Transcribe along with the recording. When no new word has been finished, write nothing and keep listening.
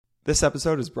This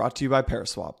episode is brought to you by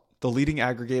Paraswap, the leading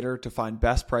aggregator to find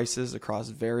best prices across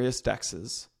various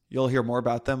DEXs. You'll hear more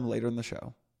about them later in the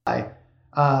show. At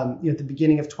the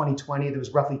beginning of 2020, there was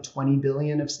roughly 20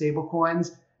 billion of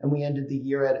stablecoins, and we ended the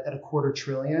year at $250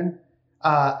 billion.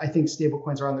 I think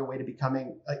stablecoins are on their way to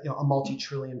becoming a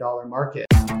multi-trillion-dollar market.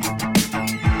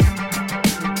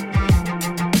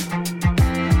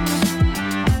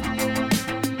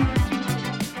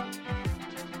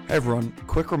 Hey everyone,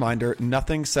 quick reminder,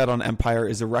 nothing said on Empire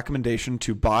is a recommendation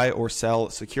to buy or sell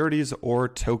securities or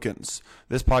tokens.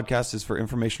 This podcast is for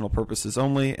informational purposes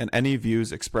only, and any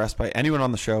views expressed by anyone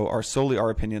on the show are solely our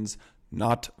opinions,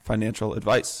 not financial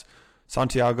advice.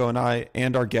 Santiago and I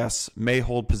and our guests may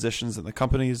hold positions in the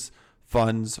companies,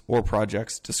 funds, or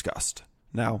projects discussed.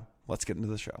 Now, let's get into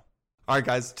the show. All right,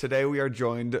 guys, today we are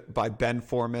joined by Ben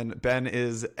Foreman. Ben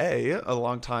is a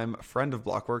longtime friend of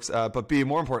Blockworks, but B,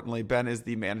 more importantly, Ben is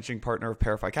the managing partner of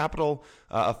Parify Capital,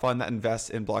 a fund that invests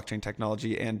in blockchain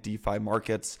technology and DeFi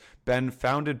markets. Ben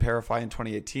founded Parify in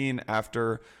 2018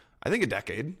 after, I think, a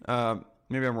decade.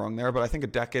 Maybe I'm wrong there, but I think a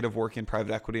decade of working in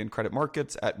private equity and credit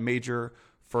markets at major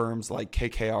firms like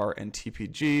KKR and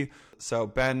TPG. So,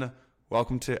 Ben,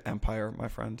 welcome to Empire, my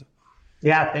friend.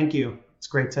 Yeah, thank you. It's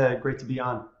great to be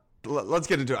on. Let's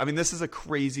get into it. I mean, this is a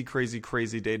crazy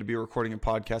day to be recording a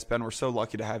podcast. Ben, we're so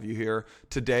lucky to have you here.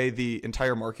 Today, the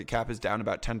entire market cap is down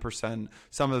about 10%.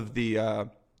 Some of the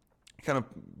kind of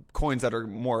coins that are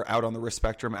more out on the risk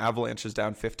spectrum, Avalanche is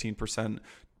down 15%,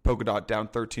 Polkadot down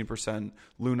 13%,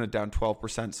 Luna down 12%,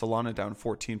 Solana down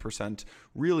 14%.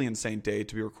 Really insane day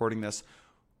to be recording this.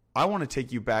 I want to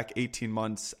take you back 18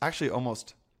 months, actually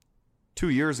almost 2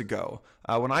 years ago.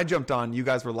 When I jumped on, you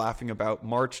guys were laughing about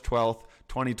March 12th,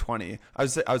 2020. I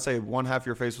would say one half of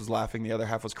your face was laughing, the other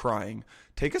half was crying.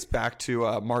 Take us back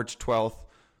to March 12th,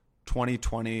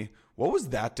 2020. What was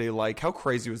that day like? How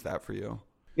crazy was that for you?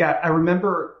 Yeah, I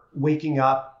remember waking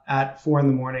up at 4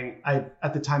 a.m. I,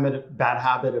 at the time, had a bad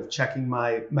habit of checking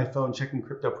my phone, checking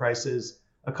crypto prices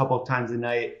a couple of times a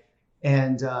night.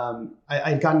 And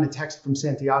I'd gotten a text from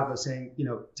Santiago saying,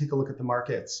 take a look at the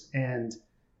markets. And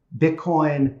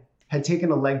Bitcoin had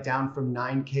taken a leg down from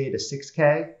 9K to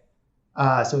 6K.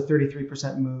 So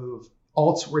 33% move.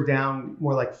 Alts were down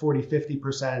more like 40,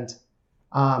 50%.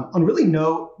 On really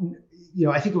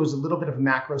I think it was a little bit of a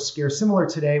macro scare, similar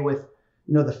today with,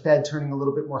 the Fed turning a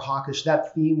little bit more hawkish.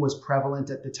 That theme was prevalent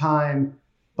at the time,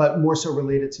 but more so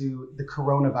related to the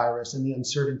coronavirus and the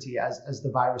uncertainty as the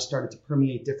virus started to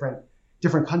permeate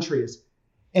different countries.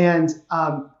 And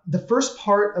the first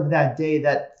part of that day,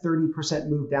 that 30%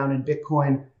 move down in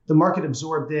Bitcoin, the market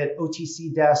absorbed it.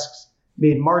 OTC desks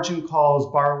made margin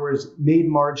calls, borrowers made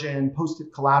margin,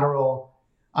 posted collateral,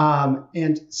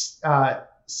 and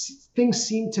things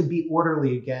seemed to be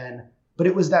orderly again. But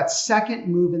it was that second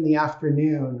move in the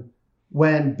afternoon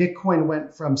when Bitcoin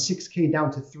went from 6K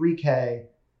down to 3K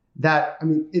that,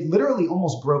 it literally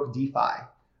almost broke DeFi.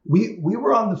 We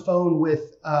were on the phone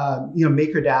with,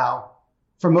 MakerDAO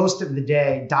for most of the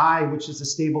day. DAI, which is a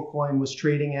stable coin, was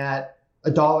trading at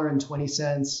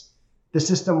 $1.20. The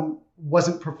system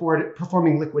wasn't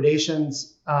performing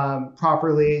liquidations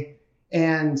properly.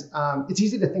 And it's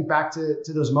easy to think back to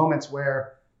those moments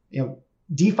where,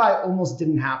 DeFi almost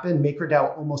didn't happen.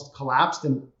 MakerDAO almost collapsed.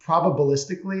 And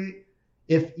probabilistically,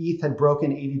 if ETH had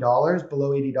broken $80,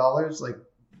 below $80,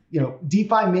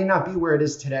 DeFi may not be where it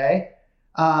is today.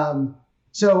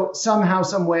 So somehow,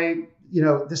 some way,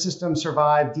 the system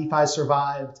survived, DeFi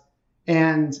survived.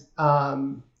 And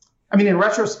in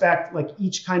retrospect,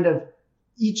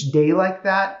 each day like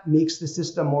that makes the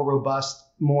system more robust,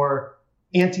 more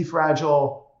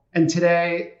anti-fragile. And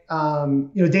today,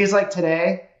 days like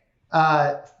today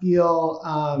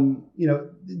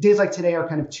days like today are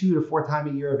kind of 2 to 4 time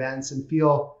a year events and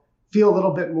feel a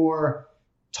little bit more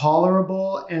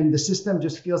tolerable. And the system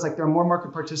just feels like there are more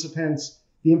market participants.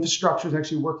 The infrastructure is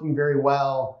actually working very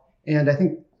well. And I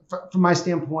think from my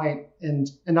standpoint, and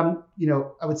I'm,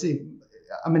 I would say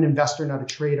I'm an investor, not a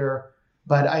trader,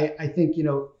 but I think,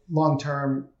 long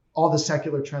term, all the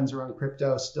secular trends around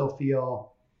crypto still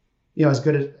feel, as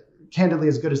good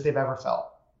as they've ever felt.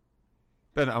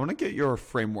 Ben, I want to get your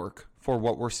framework for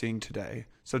what we're seeing today.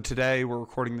 So today we're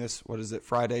recording this,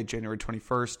 Friday, January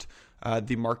 21st.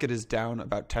 The market is down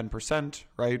about 10%,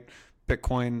 right?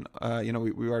 Bitcoin,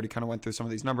 we already kind of went through some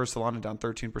of these numbers. Solana down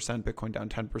 13%, Bitcoin down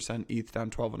 10%, ETH down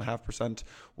 12.5%.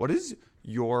 What is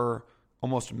your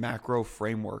almost macro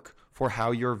framework for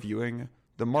how you're viewing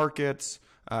the markets,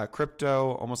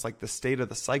 crypto, almost like the state of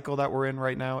the cycle that we're in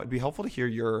right now? It'd be helpful to hear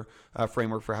your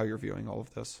framework for how you're viewing all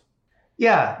of this.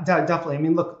 Yeah, definitely.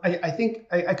 Look, I think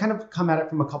I kind of come at it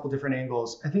from a couple different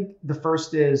angles. I think the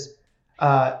first is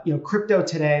crypto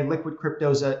today, liquid crypto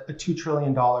is a $2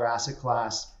 trillion asset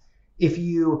class. If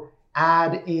you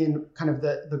add in kind of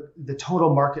the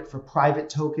total market for private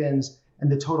tokens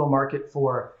and the total market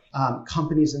for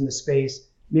companies in the space,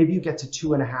 maybe you get to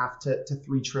 2.5 to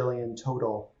 3 trillion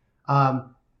total.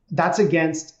 That's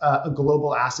against a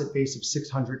global asset base of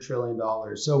 $600 trillion.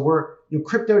 So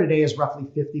crypto today is roughly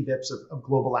 50 bips of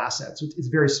global assets. So it's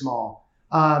very small.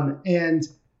 I'm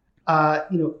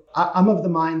of the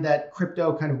mind that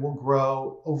crypto kind of will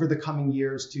grow over the coming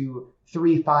years to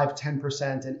 3, 5,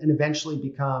 10% and eventually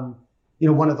become,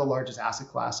 one of the largest asset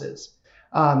classes.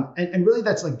 And really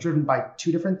that's like driven by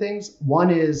two different things. One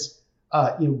is,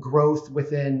 growth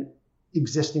within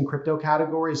existing crypto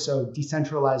categories. So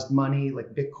decentralized money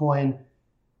like Bitcoin,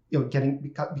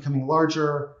 becoming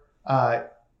larger,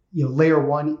 layer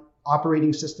one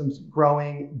operating systems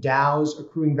growing, DAOs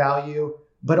accruing value,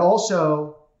 but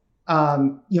also,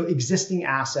 existing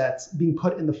assets being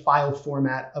put in the file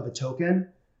format of a token.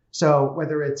 So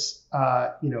whether it's,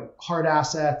 hard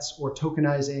assets or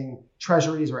tokenizing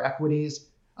treasuries or equities,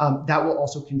 that will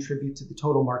also contribute to the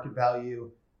total market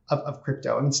value of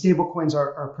crypto. I mean, stablecoins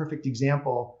are a perfect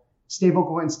example.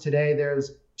 Stablecoins today,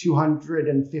 there's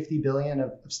 250 billion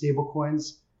of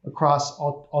stablecoins across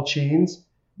all chains.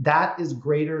 That is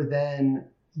greater than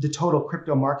the total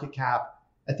crypto market cap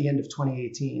at the end of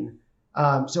 2018.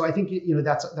 So I think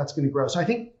that's going to grow. So I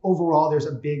think overall there's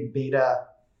a big beta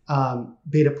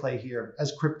play here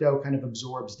as crypto kind of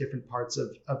absorbs different parts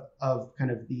of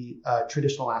kind of the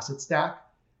traditional asset stack.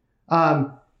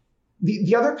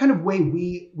 The other kind of way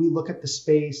we look at the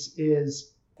space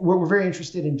is we're very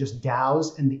interested in just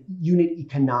DAOs and the unit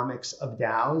economics of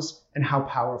DAOs and how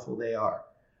powerful they are.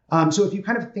 So if you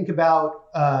kind of think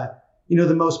about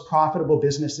the most profitable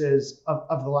businesses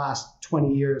of the last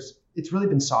 20 years, it's really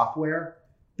been software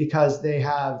because they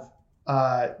have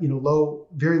very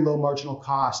low marginal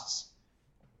costs,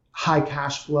 high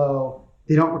cash flow.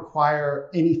 They don't require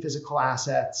any physical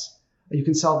assets. You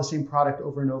can sell the same product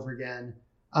over and over again.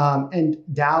 And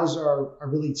DAOs are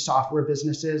really software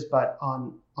businesses, but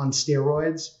on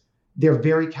steroids. They're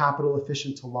very capital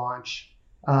efficient to launch.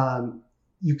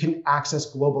 You can access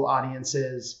global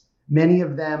audiences. Many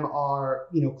of them are,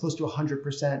 close to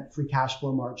 100% free cash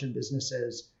flow margin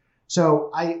businesses.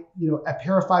 So at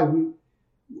ParaFi,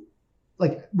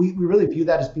 we really view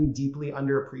that as being deeply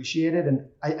underappreciated. And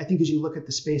I think as you look at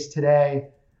the space today,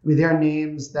 there are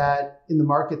names that in the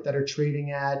market that are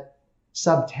trading at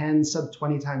sub 10, sub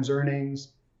 20 times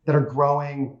earnings that are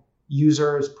growing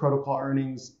users, protocol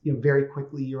earnings, very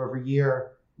quickly year over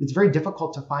year. It's very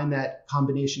difficult to find that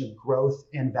combination of growth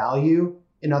and value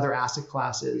in other asset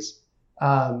classes.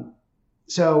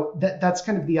 So that's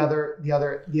kind of the other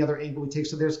angle we take.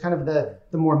 So there's kind of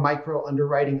the more micro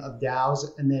underwriting of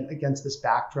DAOs, and then against this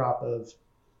backdrop of,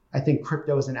 I think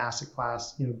crypto as an asset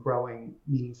class, growing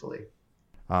meaningfully.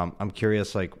 I'm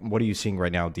curious, what are you seeing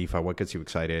right now in DeFi? What gets you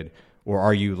excited? Or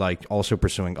are you also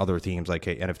pursuing other themes like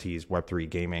NFTs, Web3,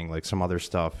 gaming, some other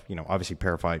stuff? Obviously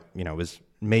ParaFi, has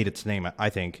made its name, I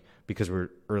think, because we're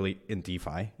early in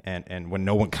DeFi and when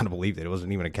no one kind of believed it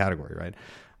wasn't even a category, right?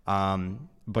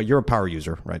 But you're a power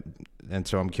user, right? And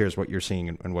so I'm curious what you're seeing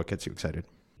and what gets you excited.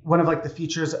 One of the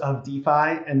features of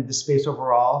DeFi and the space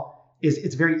overall is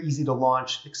it's very easy to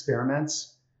launch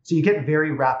experiments. So you get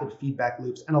very rapid feedback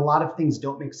loops, and a lot of things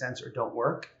don't make sense or don't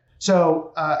work.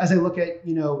 So as I look at,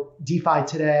 DeFi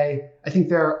today, I think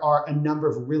there are a number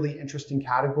of really interesting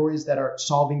categories that are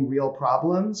solving real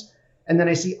problems. And then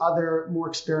I see other more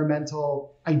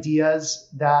experimental ideas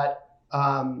that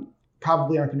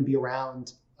probably aren't going to be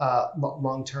around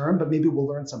long term, but maybe we'll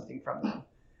learn something from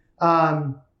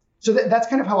them. So that's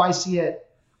kind of how I see it.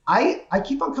 I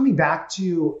keep on coming back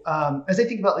to, as I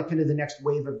think about kind of the next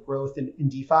wave of growth in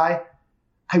DeFi,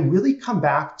 I really come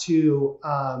back to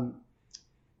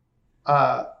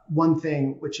one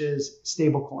thing, which is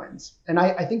stablecoins. And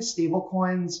I think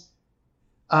stablecoins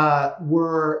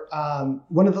were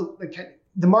one of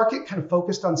the market kind of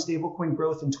focused on stablecoin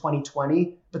growth in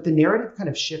 2020, but the narrative kind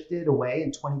of shifted away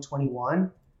in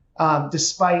 2021,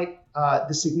 despite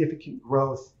the significant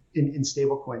growth in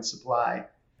stablecoin supply.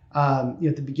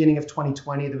 At the beginning of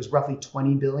 2020, there was roughly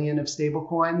 20 billion of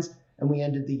stablecoins, and we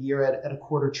ended the year at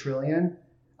 $250 billion.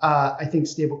 I think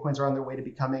stablecoins are on their way to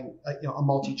becoming a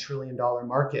multi-trillion-dollar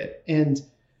market. And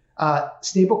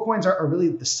stablecoins are really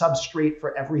the substrate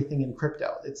for everything in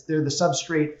crypto. They're the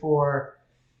substrate for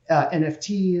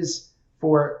NFTs,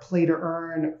 for play to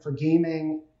earn, for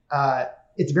gaming.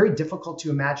 It's very difficult to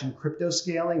imagine crypto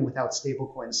scaling without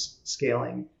stablecoins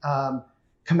scaling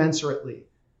commensurately.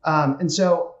 And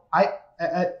so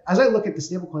as I look at the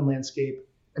stablecoin landscape,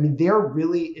 I mean, they're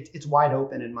really, it's wide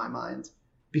open in my mind,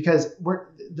 because we're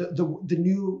the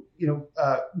new,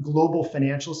 global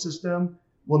financial system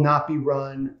will not be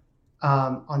run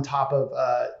on top of,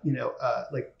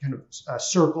 like kind of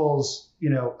Circle's,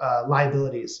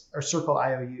 liabilities or Circle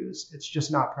IOUs. It's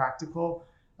just not practical.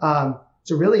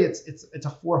 So really, it's a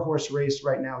 4-horse race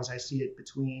right now, as I see it,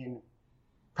 between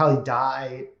probably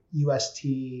DAI, UST,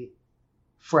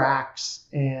 Frax,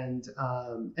 and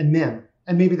MIM,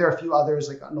 and maybe there are a few others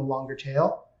like on the longer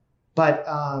tail. But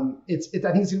I think it's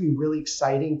going to be really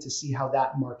exciting to see how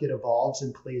that market evolves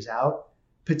and plays out,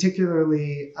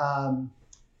 particularly,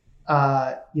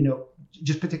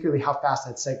 just particularly how fast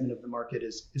that segment of the market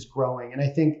is growing. And I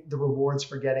think the rewards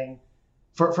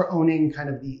for owning kind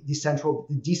of the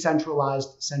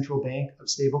decentralized central bank of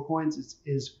stablecoins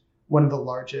is one of the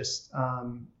largest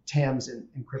TAMs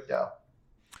in crypto.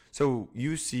 So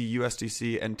you see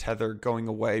USDC and Tether going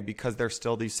away because they're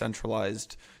still these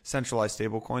centralized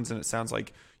stablecoins, and it sounds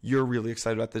like you're really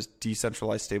excited about this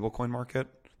decentralized stablecoin market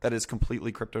that is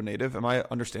completely crypto native. Am I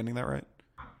understanding that right?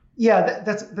 Yeah,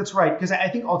 that's right. Because I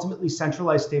think ultimately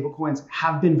centralized stablecoins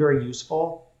have been very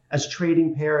useful as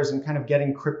trading pairs and kind of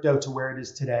getting crypto to where it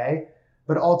is today.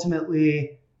 But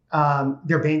ultimately,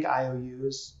 they're bank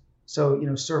IOUs.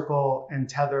 So Circle and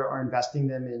Tether are investing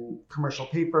them in commercial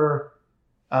paper,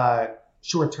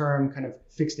 short-term kind of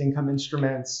fixed income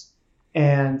instruments,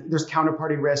 and there's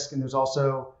counterparty risk, and there's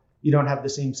also, you don't have the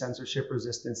same censorship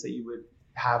resistance that you would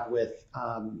have with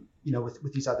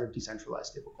these other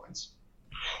decentralized stablecoins.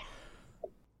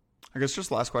 I guess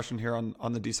just last question here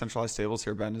on the decentralized stables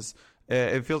here, Ben, is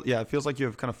it feels like you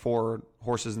have kind of 4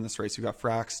 horses in this race. You've got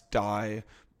Frax, DAI,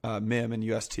 MIM, and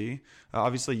UST.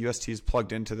 Obviously, UST is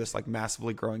plugged into this like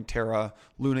massively growing Terra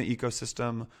Luna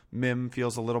ecosystem. MIM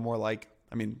feels a little more like,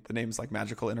 I mean, the name's like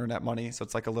magical internet money, so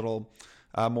it's like a little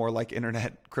more like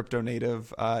internet crypto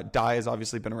native. DAI has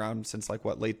obviously been around since like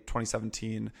late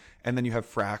 2017, and then you have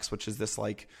Frax, which is this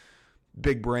like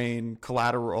big brain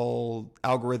collateral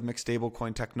algorithmic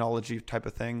stablecoin technology type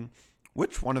of thing.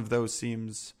 Which one of those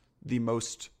seems the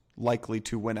most likely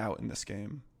to win out in this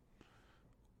game?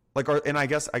 And I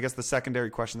guess the secondary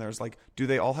question there is like, do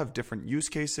they all have different use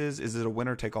cases? Is it a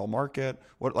winner take all market?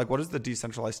 What does the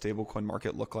decentralized stablecoin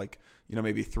market look like,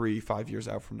 maybe 3-5 years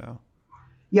out from now?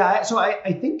 Yeah, so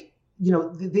I think,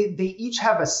 they each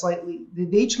have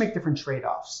they each make different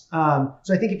trade-offs.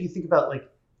 So I think if you think about like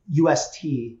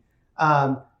UST,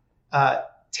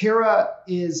 Terra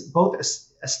is both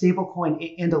a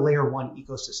stablecoin and a layer 1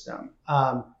 ecosystem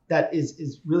that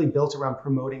is really built around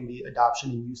promoting the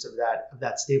adoption and use of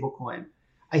that stablecoin.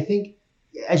 I think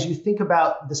as you think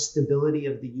about the stability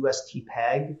of the UST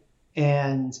peg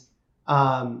and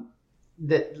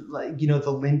the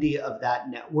Lindy of that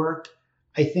network,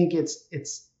 I think it's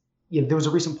there was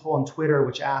a recent poll on Twitter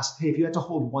which asked, hey, if you had to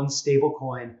hold one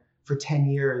stablecoin for 10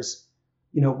 years,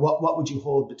 what would you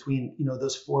hold between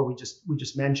those 4 we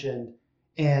just mentioned?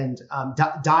 And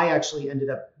DAI actually ended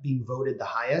up being voted the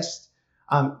highest,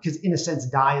 because in a sense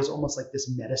DAI is almost like this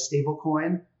meta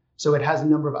stablecoin. So it has a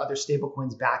number of other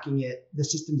stablecoins backing it. The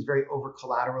system's very over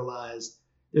collateralized.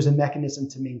 There's a mechanism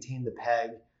to maintain the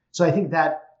peg. So I think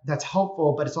that's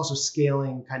helpful, but it's also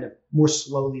scaling kind of more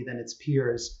slowly than its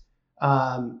peers,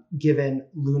 given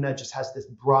Luna just has this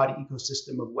broad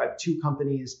ecosystem of Web 2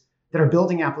 companies that are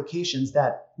building applications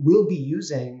that will be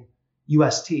using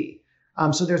UST.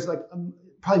 So there's like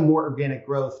probably more organic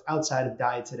growth outside of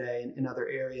DAI today and in other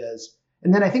areas.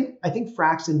 And then I think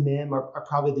Frax and MIM are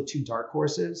probably the 2 dark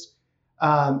horses.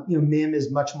 MIM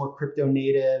is much more crypto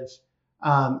native.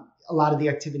 A lot of the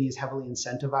activity is heavily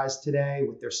incentivized today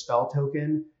with their Spell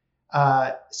token.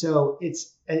 So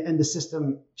and the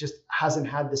system just hasn't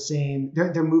had the same.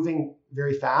 They're moving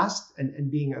very fast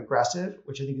and being aggressive,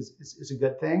 which I think is a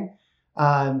good thing.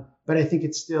 But I think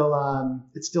it's still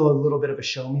a little bit of a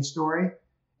show me story.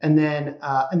 And then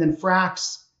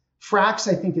Frax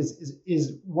I think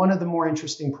is one of the more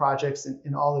interesting projects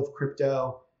in all of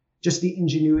crypto. Just the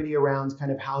ingenuity around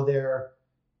kind of how they're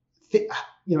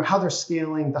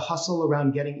scaling, the hustle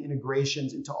around getting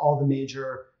integrations into all the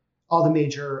major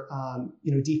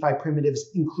DeFi primitives,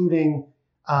 including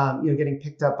getting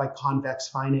picked up by Convex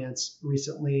Finance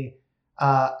recently.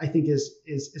 I think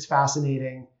is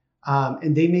fascinating,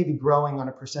 and they may be growing on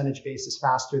a percentage basis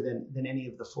faster than any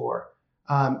of the 4.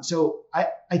 So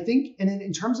I think, and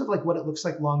in terms of like what it looks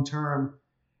like long term,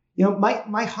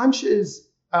 my hunch is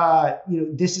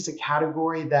this is a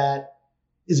category that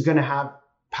is going to have a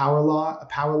power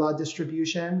law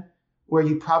distribution where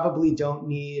you probably don't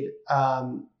need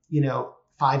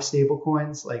 5 stable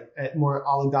coins, like a more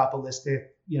oligopolistic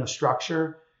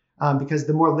structure. because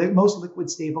the most liquid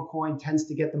stablecoin tends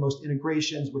to get the most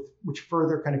integrations, which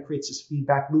further kind of creates this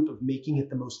feedback loop of making it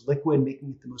the most liquid,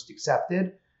 making it the most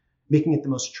accepted, making it the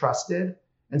most trusted.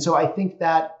 And so I think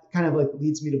that kind of like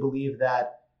leads me to believe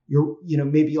that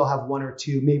maybe you'll have one or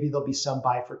two, maybe there'll be some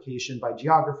bifurcation by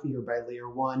geography or by layer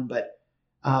one, but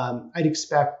I'd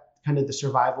expect kind of the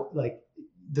survival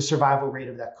rate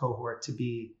of that cohort to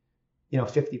be,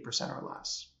 50% or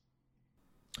less.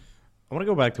 I want to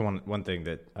go back to one thing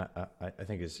that I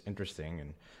think is interesting.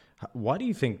 And why do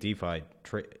you think DeFi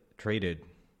traded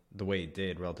the way it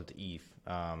did relative to ETH,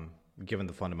 given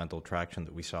the fundamental traction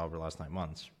that we saw over the last 9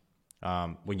 months?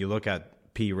 When you look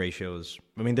at P ratios,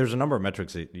 I mean, there's a number of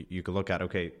metrics that you could look at.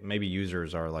 Okay, maybe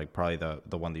users are like probably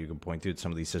the one that you can point to.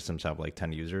 Some of these systems have like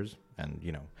 10 users and,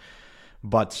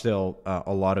 but still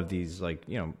a lot of these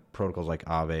protocols like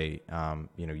Aave,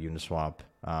 Uniswap,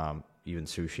 even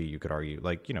Sushi, you could argue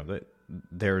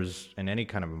there's in any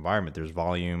kind of environment, there's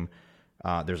volume,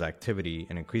 there's activity,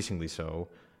 and increasingly so.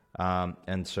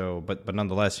 And so, but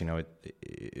nonetheless,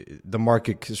 the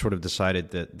market sort of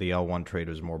decided that the L1 trade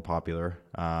was more popular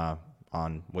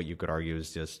on what you could argue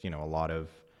is just a lot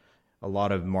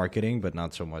of marketing, but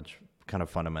not so much kind of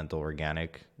fundamental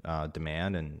organic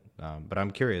demand. And but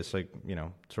I'm curious,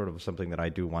 sort of something that I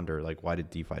do wonder, why did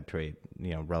DeFi trade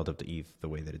relative to ETH the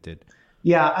way that it did?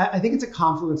 Yeah, I think it's a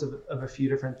confluence of a few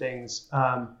different things.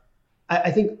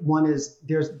 I think one is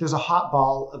there's a hot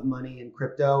ball of money in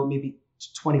crypto, maybe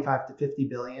 25 to 50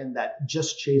 billion, that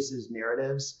just chases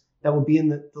narratives, that will be in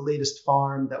the latest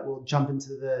farm, that will jump into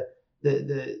the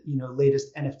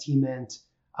latest NFT mint,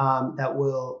 that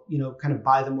will kind of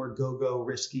buy the more go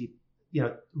risky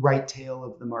right tail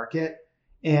of the market.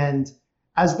 And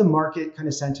as the market kind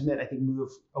of sentiment, I think, move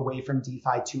away from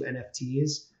DeFi to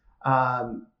NFTs,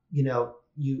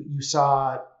 you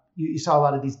saw a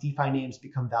lot of these DeFi names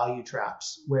become value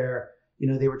traps where,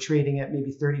 they were trading at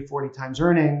maybe 30, 40 times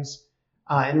earnings,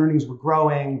 and earnings were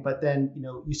growing, but then,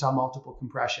 you saw multiple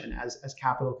compression as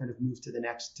capital kind of moved to the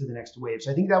next wave.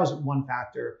 So I think that was one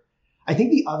factor. I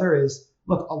think the other is,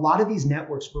 look, a lot of these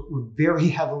networks were very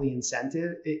heavily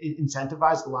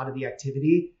incentivized, a lot of the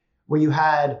activity, where you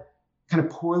had kind of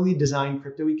poorly designed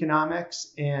crypto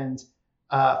economics and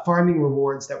farming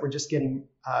rewards that were just getting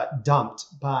dumped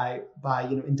by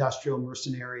industrial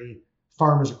mercenary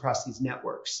farmers across these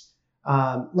networks,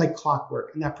 like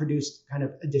clockwork, and that produced kind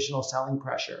of additional selling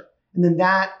pressure. And then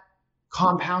that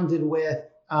compounded with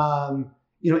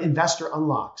investor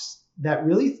unlocks that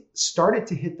really started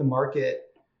to hit the market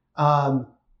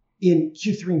in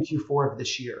Q3 and Q4 of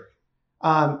this year.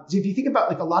 So if you think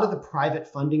about a lot of the private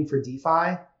funding for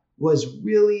DeFi it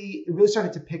really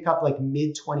started to pick up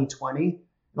mid 2020. And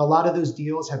a lot of those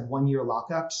deals had 1 year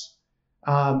lockups.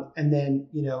 And then,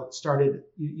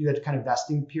 you had kind of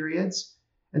vesting periods.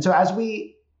 And so as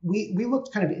we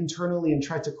looked kind of internally and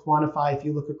tried to quantify, if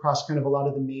you look across kind of a lot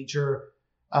of the major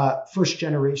first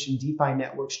generation DeFi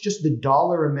networks, just the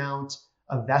dollar amount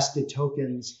of vested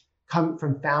tokens come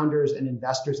from founders and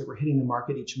investors that were hitting the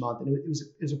market each month. And it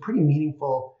was a pretty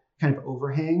meaningful kind of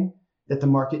overhang that the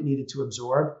market needed to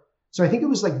absorb. So I think it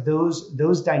was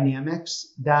those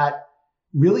dynamics that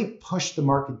really pushed the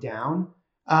market down.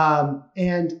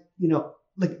 And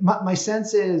my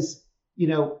sense is,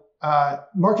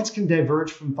 markets can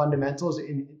diverge from fundamentals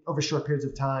over short periods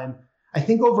of time. I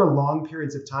think over long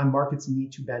periods of time, markets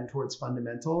need to bend towards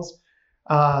fundamentals.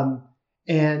 And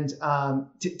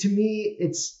to me,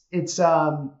 it's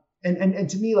and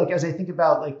to me, as I think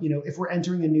about if we're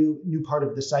entering a new part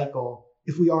of the cycle,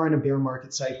 if we are in a bear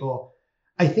market cycle,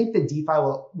 I think that DeFi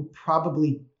will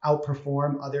probably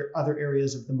outperform other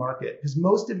areas of the market, because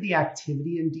most of the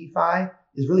activity in DeFi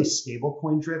is really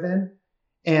stablecoin driven.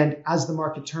 And as the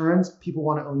market turns, people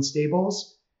want to own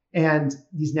stables, and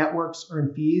these networks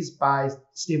earn fees by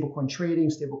stablecoin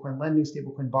trading, stablecoin lending,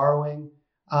 stablecoin borrowing.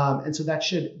 And so that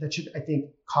should, I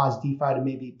think, cause DeFi to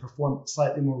maybe perform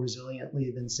slightly more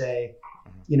resiliently than, say,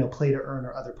 play to earn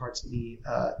or other parts of the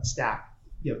stack.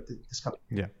 This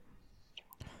company.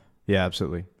 Yeah,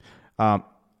 absolutely. I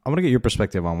want to get your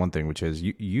perspective on one thing, which is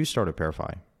you started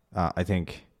ParaFi, I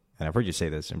think, and I've heard you say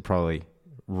this, and probably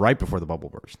right before the bubble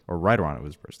burst, or right around it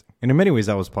was bursting. And in many ways,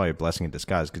 that was probably a blessing in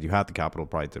disguise, because you had the capital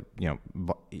probably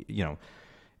to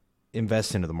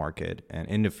invest into the market and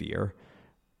into fear.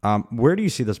 Where do you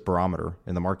see this barometer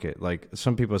in the market?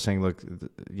 Some people are saying, look,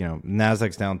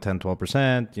 Nasdaq's down 10,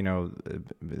 12%,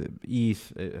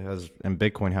 ETH and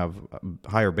Bitcoin have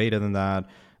higher beta than that.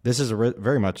 This is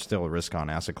very much still a risk on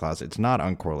asset class. It's not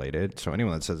uncorrelated. So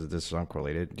anyone that says that this is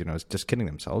uncorrelated, is just kidding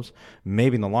themselves,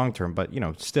 maybe in the long term, but,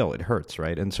 still it hurts.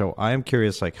 Right. And so I am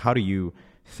curious, how do you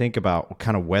think about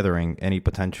kind of weathering any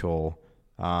potential,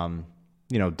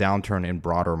 downturn in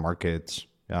broader markets,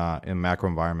 in macro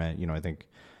environment, I think,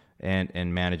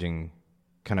 and managing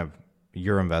kind of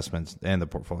your investments and the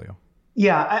portfolio?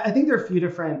 Yeah, I think there are a few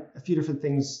different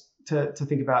things to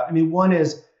think about. I mean, one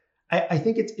is I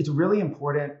think it's really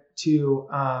important to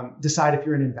decide if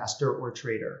you're an investor or a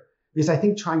trader, because I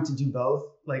think trying to do both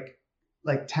like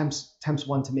tempts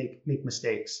one to make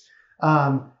mistakes.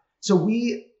 So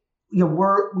we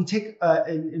take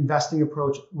an investing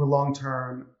approach. We're long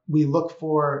term. We look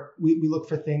for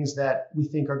things that we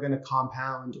think are going to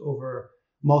compound over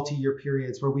multi-year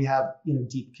periods where we have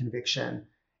deep conviction.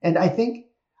 And I think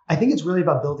it's really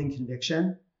about building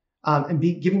conviction and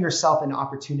giving yourself an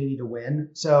opportunity to win.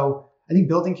 So I think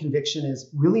building conviction is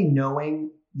really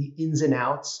knowing the ins and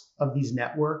outs of these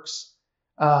networks,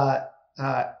 how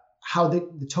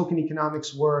the token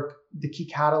economics work, the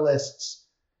key catalysts,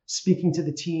 speaking to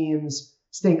the teams,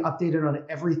 staying updated on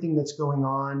everything that's going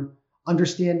on,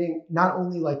 understanding not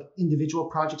only like individual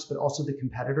projects, but also the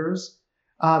competitors.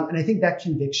 And I think that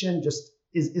conviction just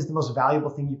is the most valuable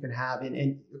thing you can have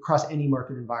in across any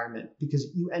market environment, because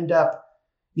you end up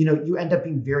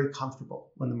being very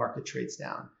comfortable when the market trades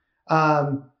down.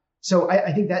 So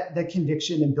I think that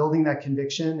conviction and building that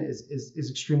conviction is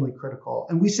extremely critical.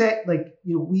 And we say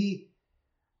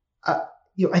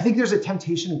I think there's a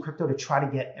temptation in crypto to try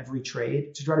to get every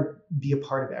trade, to try to be a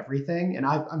part of everything. And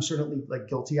I'm certainly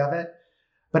guilty of it.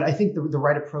 But I think the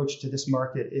right approach to this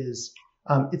market is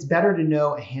it's better to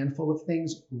know a handful of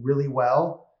things really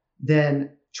well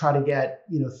than try to get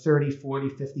 30, 40,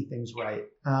 50 things right.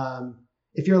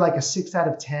 If you're like a 6 out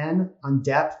of 10 on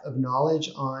depth of knowledge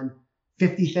on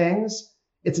 50 things,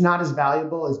 it's not as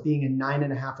valuable as being a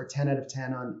 9.5 or 10 out of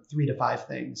 10 on 3 to 5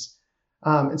 things.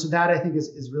 And so that I think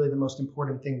is really the most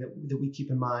important thing that we keep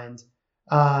in mind.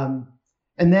 And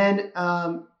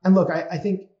look, I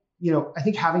think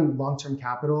having long-term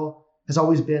capital has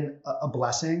always been a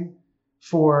blessing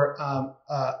for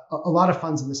a lot of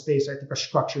funds in the space. I think are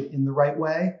structured in the right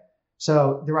way.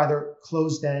 So they're either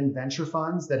closed-end venture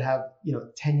funds that have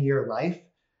 10-year life,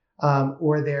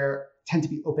 or they tend to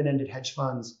be open-ended hedge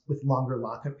funds with longer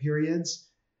lockup periods.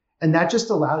 And that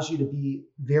just allows you to be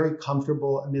very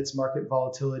comfortable amidst market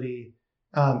volatility.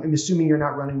 I'm assuming you're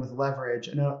not running with leverage.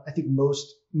 And I think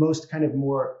most kind of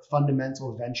more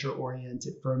fundamental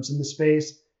venture-oriented firms in the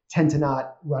space tend to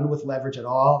not run with leverage at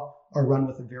all, or run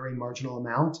with a very marginal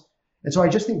amount. And so I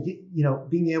just think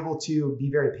being able to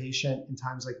be very patient in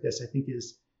times like this, I think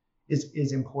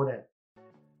is important.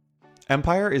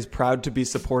 Empire is proud to be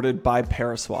supported by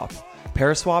Paraswap.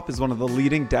 Paraswap is one of the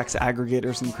leading DEX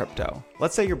aggregators in crypto.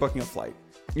 Let's say you're booking a flight.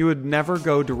 You would never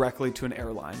go directly to an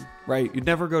airline, right? You'd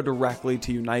never go directly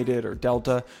to United or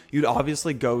Delta. You'd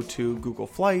obviously go to Google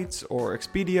Flights or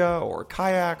Expedia or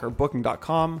Kayak or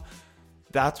Booking.com.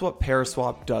 That's what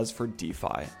Paraswap does for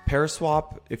DeFi.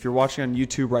 Paraswap, if you're watching on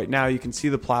YouTube right now, you can see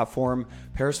the platform.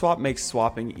 Paraswap makes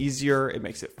swapping easier, it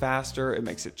makes it faster, it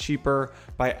makes it cheaper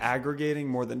by aggregating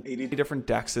more than 80 different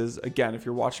DEXs. Again, if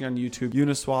you're watching on YouTube,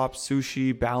 Uniswap,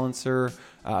 Sushi, Balancer,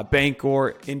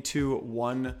 Bancor into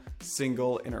one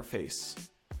single interface.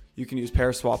 You can use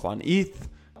Paraswap on ETH,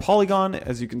 Polygon,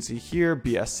 as you can see here,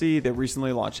 BSC. They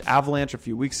recently launched Avalanche a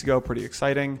few weeks ago, pretty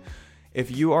exciting. If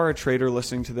you are a trader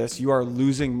listening to this, you are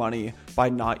losing money by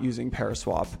not using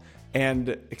Paraswap. And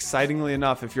excitingly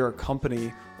enough, if you're a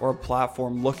company or a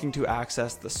platform looking to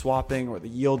access the swapping or the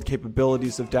yield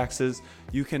capabilities of DEXs,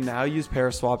 you can now use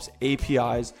Paraswap's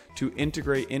APIs to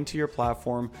integrate into your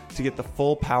platform to get the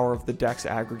full power of the DEX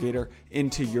aggregator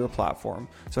into your platform.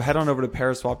 So head on over to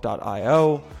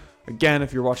paraswap.io. Again,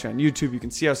 if you're watching on YouTube, you can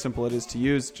see how simple it is to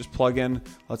use. Just plug in,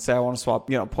 let's say I want to swap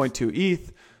 0.2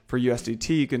 ETH. For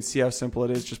USDT, you can see how simple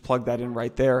it is. Just plug that in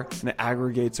right there, and it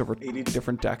aggregates over 80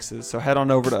 different DEXs. So head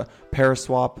on over to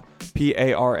Paraswap,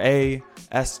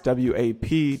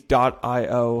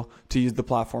 Paraswap.io to use the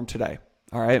platform today.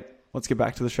 All right, let's get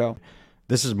back to the show.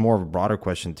 This is more of a broader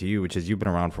question to you, which is you've been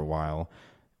around for a while.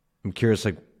 I'm curious,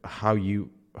 how you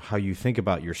think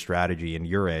about your strategy and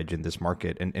your edge in this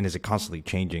market, and is it constantly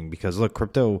changing? Because look,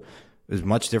 crypto is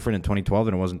much different in 2012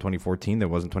 than it was in 2014, than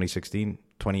it was in 2016,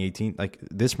 2018.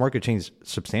 This market changed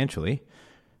substantially.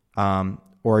 Or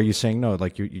are you saying no,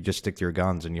 you just stick to your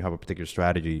guns and you have a particular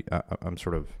strategy? I'm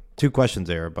sort of two questions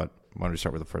there, but why don't we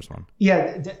start with the first one?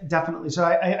 Yeah, definitely. So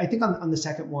I think on the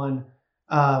second one,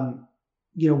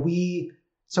 we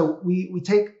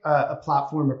take a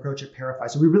platform approach at Parify.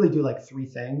 So we really do three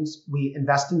things. We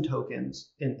invest in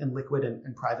tokens in liquid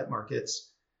and private markets.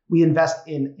 We invest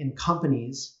in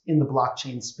companies in the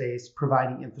blockchain space,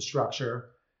 providing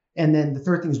infrastructure. And then the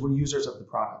third thing is we're users of the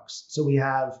products. So we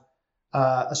have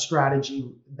a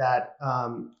strategy that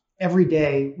every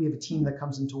day we have a team that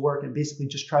comes into work and basically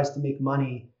just tries to make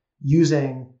money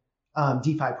using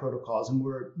DeFi protocols, and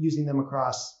we're using them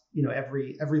across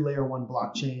every layer 1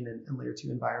 blockchain and layer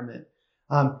 2 environment.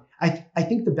 I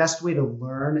think the best way to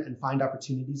learn and find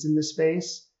opportunities in this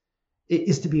space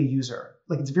is to be a user.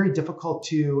 Like, it's very difficult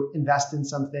to invest in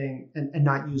something and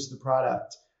not use the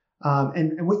product.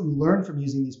 And what you learn from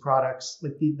using these products,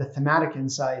 like the thematic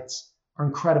insights, are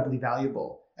incredibly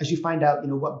valuable as you find out,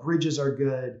 what bridges are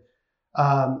good,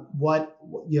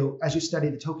 as you study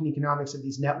the token economics of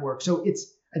these networks. So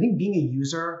I think being a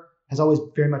user has always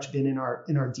very much been in our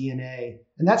DNA,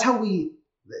 and that's how we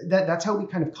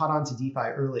kind of caught on to DeFi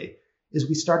early. Is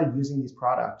we started using these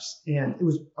products, and it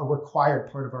was a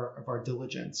required part of our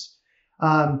diligence.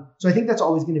 So I think that's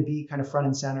always going to be kind of front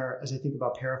and center as I think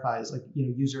about ParaFi, is like,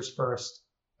 users first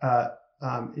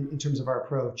in terms of our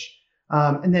approach.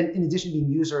 And then in addition to being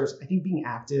users, I think being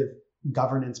active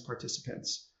governance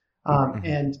participants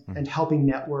and helping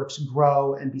networks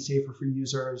grow and be safer for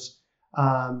users,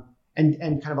 and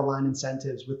kind of align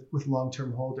incentives with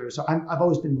long-term holders. So I've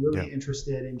always been really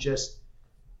interested in just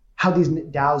how these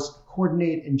DAOs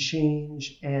coordinate and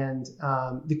change, and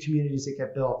the communities that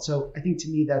get built. So I think to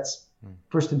me that's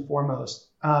first and foremost.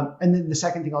 And then the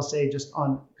second thing I'll say, just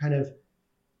on kind of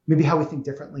maybe how we think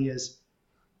differently, is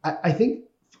I think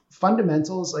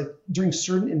fundamentals, like during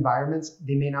certain environments,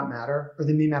 they may not matter, or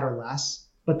they may matter less,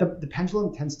 but the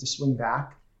pendulum tends to swing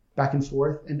back and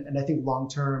forth. And I think long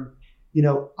term,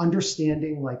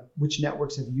 understanding like which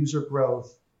networks have user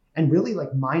growth, and really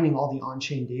like mining all the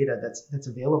on-chain data that's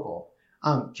available,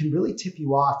 can really tip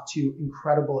you off to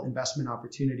incredible investment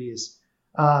opportunities.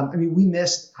 We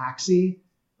missed Axie,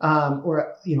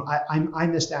 I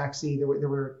missed Axie. There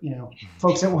were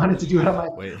folks that wanted to do it on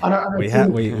our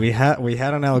team. We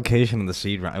had an allocation in the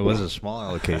seed round. It was a small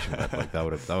allocation, but like that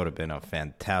would have been a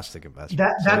fantastic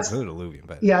investment. That's Illuvium,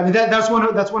 but yeah. That's one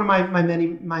of my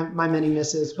many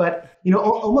misses. But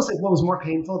almost like what was more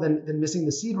painful than missing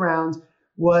the seed round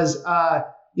was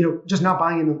just not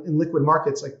buying in liquid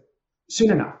markets like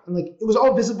soon enough. And like it was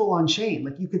all visible on chain.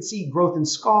 Like you could see growth in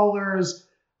scholars,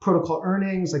 protocol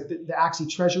earnings, like the Axie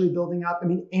treasury building up.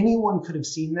 Anyone could have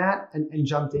seen that and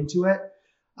jumped into it.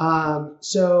 I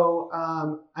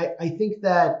think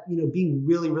that being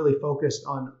really, really focused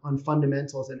on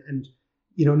fundamentals and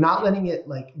not letting it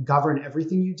like govern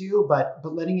everything you do, but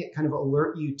letting it kind of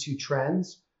alert you to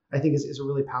trends, I think is a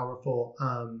really powerful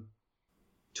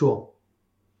tool.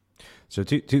 So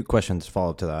two questions follow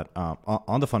up to that.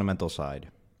 On the fundamental side,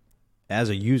 as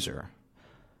a user,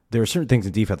 there are certain things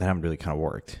in DeFi that haven't really kind of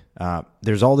worked.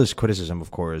 There's all this criticism,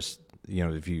 of course,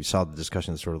 if you saw the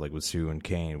discussion sort of like with Sue and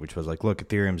Kane, which was like, look,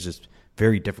 Ethereum is just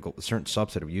very difficult with a certain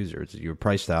subset of users. You're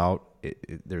priced out.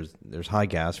 There's high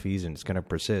gas fees, and it's going to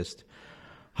persist.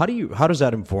 How does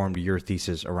that inform your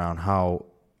thesis around how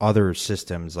other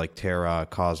systems like Terra,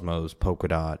 Cosmos,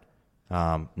 Polkadot,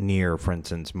 Near, for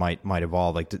instance, might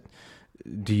evolve? Like,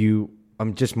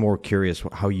 I'm just more curious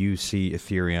how you see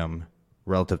Ethereum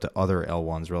relative to other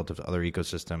L1s, relative to other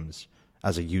ecosystems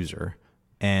as a user,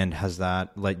 and has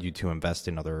that led you to invest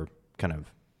in other kind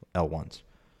of L1s?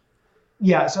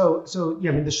 Yeah. So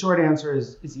the short answer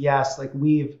is yes. Like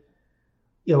we've,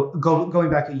 going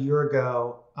back a year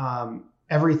ago,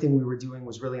 everything we were doing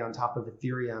was really on top of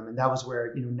Ethereum, and that was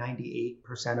where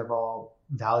 98% of all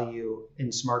value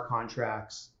in smart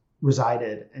contracts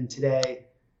resided. And today,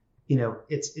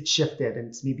 it's shifted, and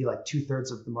it's maybe like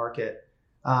 2/3 of the market.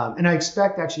 And I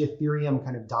expect actually Ethereum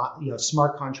kind of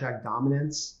smart contract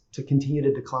dominance to continue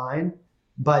to decline,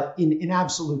 but in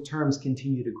absolute terms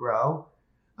continue to grow.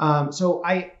 So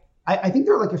I think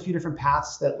there are like a few different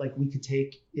paths that like we could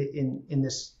take in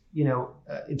this,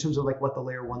 in terms of like what the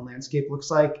layer 1 landscape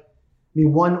looks like.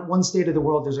 One state of the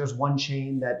world is there's one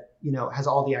chain that has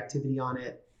all the activity on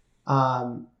it,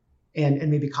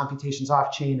 and maybe computations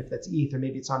off chain if that's ETH, or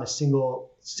maybe it's on a single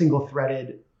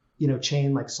threaded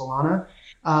chain like Solana.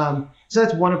 So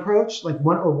that's one approach, like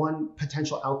one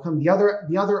potential outcome. The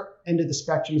other end of the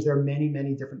spectrum is there are many,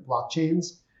 many different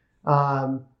blockchains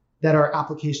that are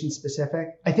application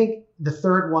specific. I think the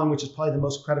third one, which is probably the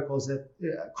most credible, is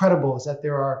that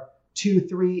there are 2,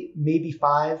 3, maybe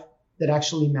 5 that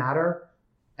actually matter,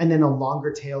 and then a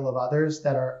longer tail of others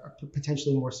that are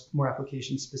potentially more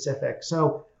application specific.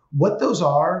 So what those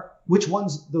are, which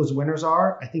ones those winners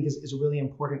are, I think is a really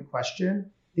important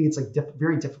question. I think it's like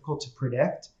very difficult to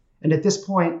predict. And at this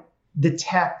point, the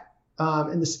tech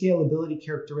and the scalability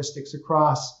characteristics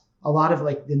across a lot of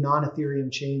like the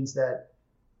non-Ethereum chains that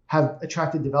have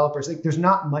attracted developers, like there's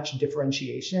not much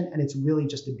differentiation, and it's really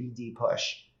just a BD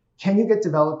push. Can you get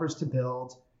developers to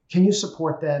build? can you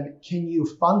support them? Can you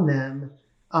fund them?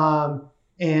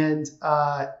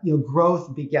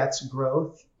 Growth begets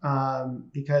growth,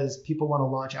 because people want to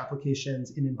launch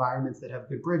applications in environments that have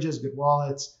good bridges, good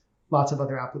wallets, lots of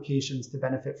other applications to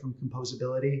benefit from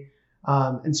composability.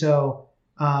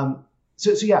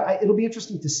 It'll be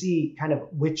interesting to see kind of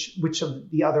which of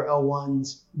the other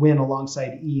L1s win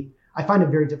alongside ETH. I find it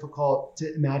very difficult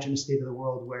to imagine a state of the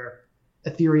world where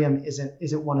Ethereum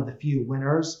isn't one of the few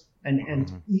winners,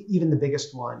 and even the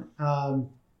biggest one. That's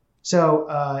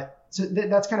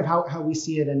kind of how we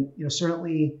see it, and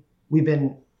certainly we've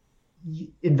been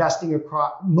investing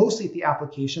across mostly at the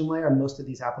application layer, and most of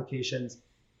these applications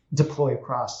deploy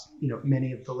across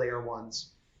many of the layer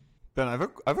ones. Ben, I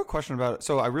have a question about it.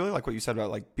 So I really like what you said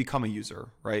about like become a user,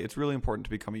 right? It's really important to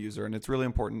become a user, and it's really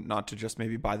important not to just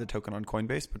maybe buy the token on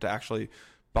Coinbase, but to actually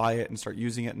buy it and start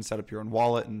using it and set up your own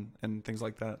wallet and things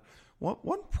like that.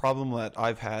 One problem that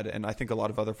I've had, and I think a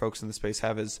lot of other folks in the space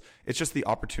have, is it's just the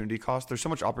opportunity cost. There's so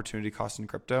much opportunity cost in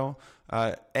crypto.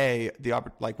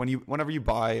 Whenever you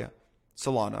buy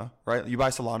Solana, right? You buy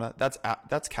Solana,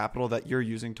 that's capital that you're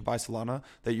using to buy Solana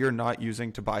that you're not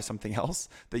using to buy something else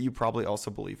that you probably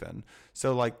also believe in.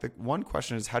 So like the one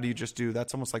question is, how do you just do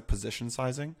that's almost like position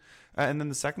sizing? And then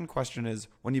the second question is,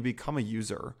 when you become a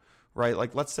user, right?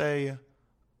 Like let's say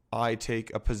I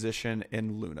take a position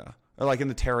in Luna, or like in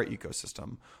the Terra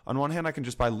ecosystem. On one hand, I can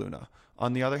just buy Luna.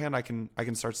 On the other hand, I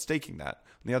can start staking that.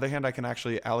 On the other hand, I can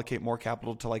actually allocate more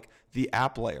capital to like the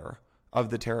app layer of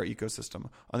the Terra ecosystem.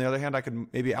 On the other hand, I could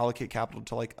maybe allocate capital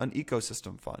to like an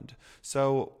ecosystem fund.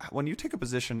 So when you take a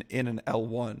position in an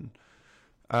L1,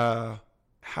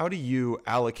 how do you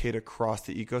allocate across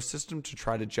the ecosystem to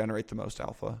try to generate the most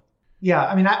alpha? Yeah,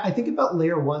 I mean, I think about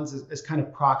layer ones as kind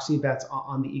of proxy bets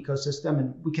on the ecosystem.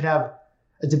 And we could have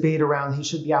a debate around, hey,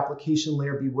 should the application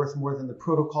layer be worth more than the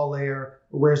protocol layer?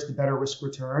 Or where's the better risk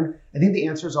return? I think the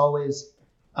answer is always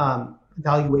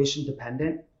valuation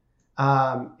dependent.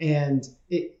 And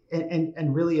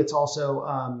really it's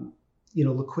also,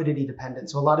 liquidity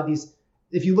dependent. So a lot of these,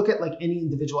 if you look at like any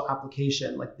individual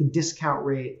application, like the discount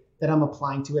rate that I'm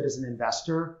applying to it as an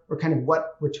investor, or kind of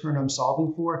what return I'm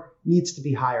solving for, needs to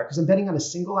be higher, because I'm betting on a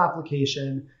single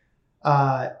application.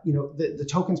 The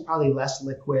token's probably less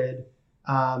liquid.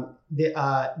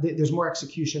 There's more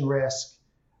execution risk.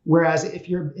 Whereas if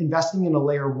you're investing in a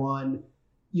layer one,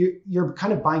 you're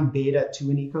kind of buying beta to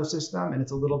an ecosystem, and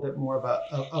it's a little bit more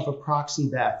of a proxy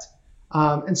bet.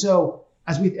 And so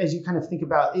as you kind of think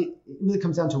about it, it really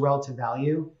comes down to relative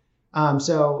value. And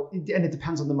it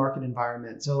depends on the market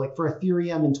environment. So like for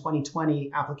Ethereum in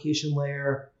 2020, application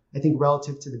layer, I think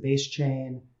relative to the base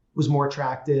chain was more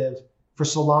attractive. For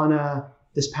Solana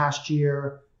this past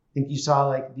year, I think you saw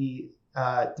like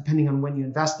depending on when you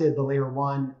invested, the layer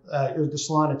one or the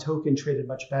Solana token traded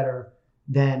much better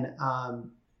than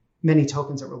many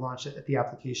tokens that were launched at the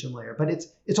application layer. But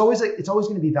it's always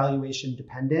going to be valuation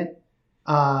dependent.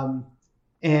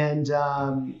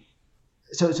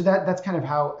 So that's kind of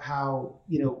how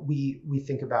we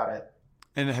think about it.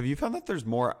 And have you found that there's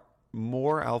more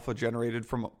alpha generated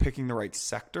from picking the right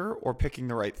sector or picking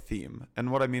the right theme?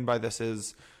 And what I mean by this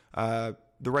is the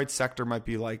right sector might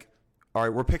be like, all right,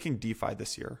 we're picking DeFi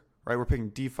this year, right? We're picking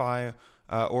DeFi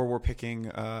or we're picking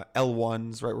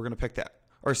L1s, right? We're going to pick that,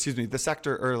 or excuse me, the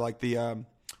sector, or like the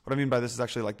what I mean by this is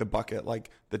actually like the bucket, like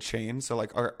the chain. So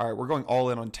like, all right, we're going all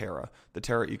in on Terra, the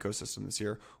Terra ecosystem this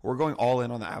year. We're going all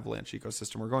in on the Avalanche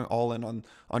ecosystem. We're going all in on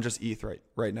just ETH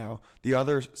right now. The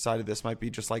other side of this might be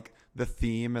just like the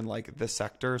theme and like the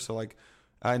sector. So like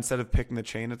instead of picking the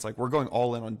chain, it's like we're going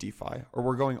all in on DeFi, or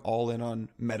we're going all in on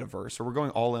Metaverse, or we're going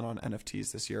all in on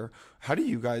NFTs this year. How do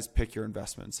you guys pick your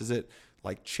investments? Is it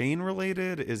like chain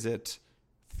related? Is it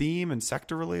theme and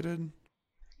sector related?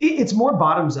 It's more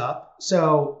bottoms up.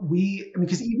 So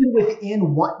because even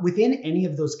within any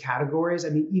of those categories, I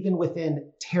mean, even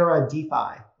within Terra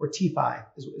DeFi, or TeFi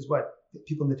is what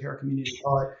people in the Terra community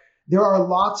call it, there are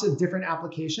lots of different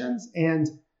applications, and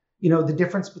the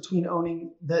difference between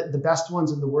owning the best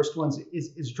ones and the worst ones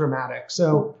is dramatic.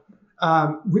 So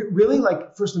really,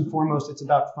 like, first and foremost, it's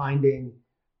about finding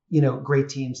great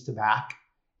teams to back.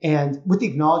 And with the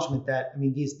acknowledgement that, I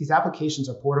mean, these applications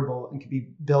are portable and can be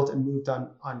built and moved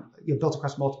on built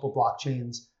across multiple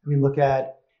blockchains. I mean, look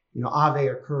at, Aave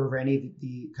or Curve or any of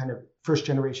the kind of first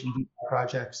generation DeFi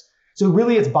projects. So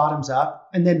really it's bottoms up,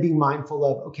 and then being mindful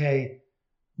of, okay,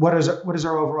 what is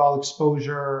our overall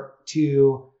exposure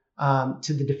to the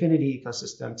Dfinity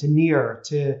ecosystem, to Near,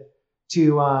 to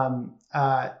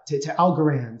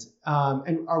Algorand,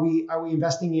 and are we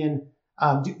investing in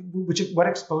what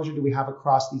exposure do we have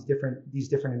across these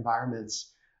different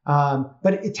environments?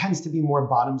 But it tends to be more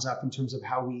bottoms up in terms of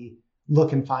how we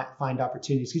look and find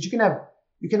opportunities. Because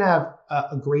you can have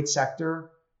a great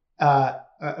sector,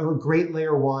 or a great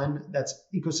layer one that's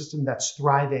ecosystem that's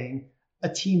thriving, a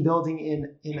team building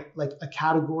in like a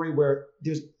category where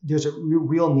there's a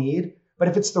real need. But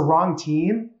if it's the wrong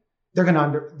team, they're gonna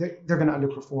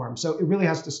underperform. So it really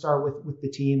has to start with the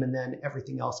team, and then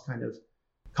everything else kind of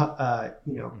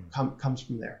comes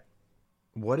from there.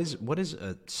 What is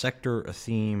a sector, a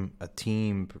theme, a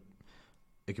team?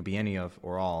 It could be any of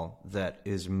or all that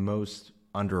is most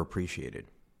underappreciated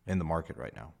in the market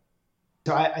right now.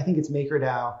 So I think it's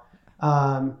MakerDAO.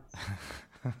 I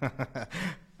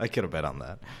could have bet on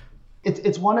that.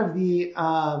 It's one of the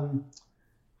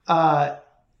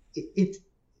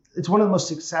it's one of the most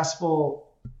successful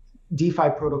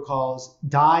DeFi protocols.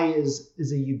 DAI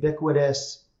is a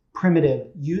ubiquitous primitive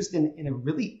used in a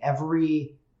really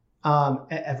every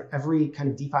kind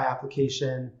of DeFi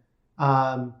application,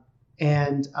 and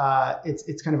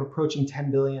it's kind of approaching 10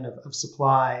 billion of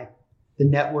supply. The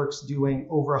network's doing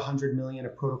over 100 million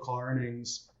of protocol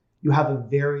earnings. You have a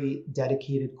very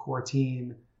dedicated core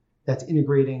team that's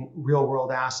integrating real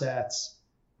world assets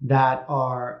that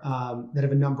are that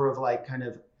have a number of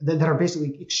that are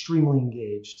basically extremely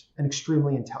engaged and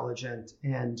extremely intelligent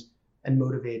and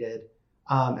motivated,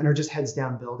 and are just heads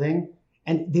down building.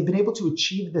 And they've been able to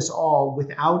achieve this all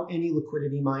without any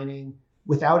liquidity mining,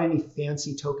 without any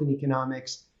fancy token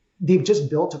economics. They've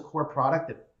just built a core product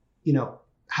that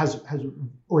has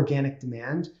organic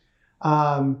demand.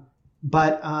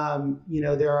 But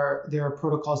there are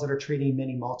protocols that are trading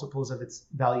many multiples of its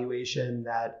valuation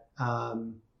that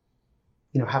haven't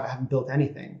built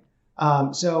anything.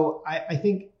 So I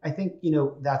think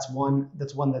that's one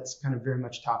that's kind of very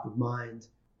much top of mind.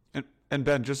 And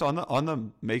Ben, just on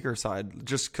the Maker side,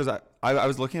 just because I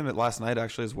was looking at it last night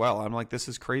actually as well. I'm like, this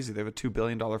is crazy. They have a $2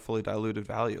 billion fully diluted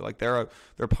value. Like they're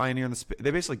a pioneer in the space.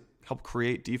 They basically helped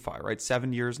create DeFi, right?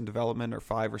 7 years in development, or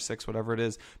 5 or 6, whatever it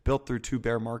is, built through 2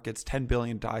 bear markets, 10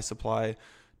 billion DAI supply,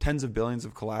 tens of billions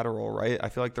of collateral, right? I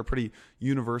feel like they're pretty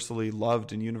universally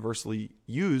loved and universally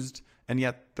used, and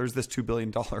yet there's this $2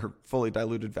 billion fully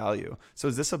diluted value. So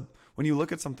is this when you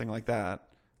look at something like that,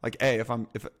 like if I'm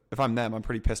them, I'm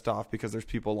pretty pissed off because there's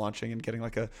people launching and getting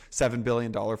like a $7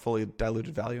 billion fully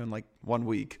diluted value in like 1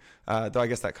 week. Though I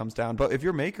guess that comes down. But if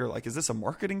you're Maker, like, is this a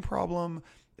marketing problem?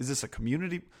 Is this a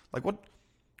community? Like, what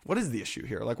is the issue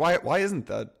here? Like, why isn't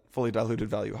that fully diluted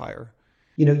value higher?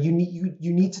 You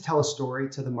need to tell a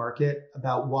story to the market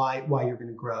about why you're going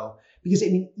to grow. Because I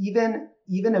mean, even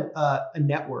a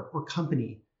network or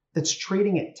company that's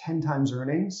trading at 10 times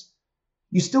earnings,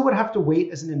 you still would have to wait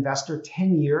as an investor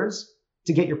 10 years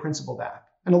to get your principal back.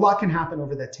 And a lot can happen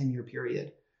over that 10-year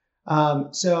period.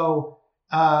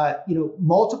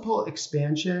 Multiple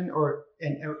expansion or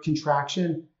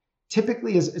contraction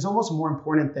typically is almost more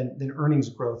important than earnings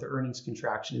growth or earnings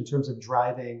contraction in terms of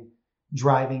driving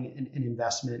an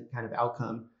investment kind of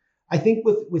outcome. I think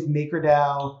with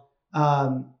MakerDAO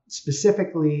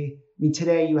specifically, I mean,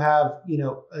 today you have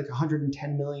like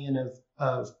 110 million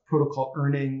of protocol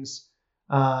earnings.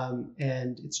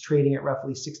 And it's trading at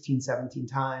roughly 16, 17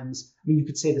 times. I mean, you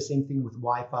could say the same thing with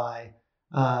Wi-Fi,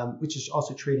 which is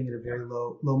also trading at a very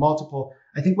low multiple.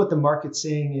 I think what the market's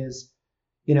saying is,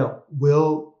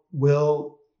 will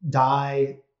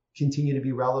DAI continue to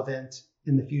be relevant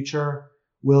in the future?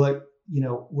 Will it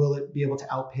be able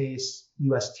to outpace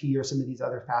UST or some of these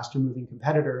other faster moving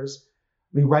competitors?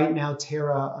 I mean, right now,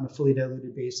 Terra on a fully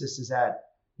diluted basis is at,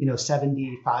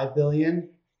 75 billion.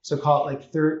 So call it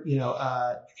like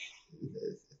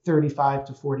 35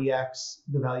 to 40x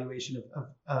the valuation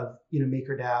of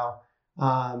MakerDAO.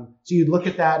 So you'd look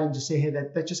at that and just say, hey,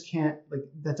 that just can't, like,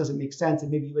 that doesn't make sense. And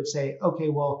maybe you would say, okay,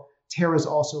 well, Terra is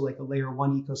also like a layer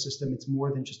one ecosystem. It's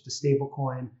more than just a stable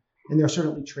coin, and there are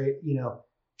certainly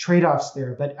trade-offs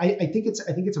there. But I think it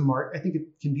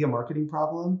can be a marketing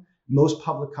problem. Most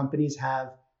public companies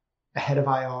have a head of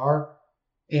IR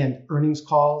and earnings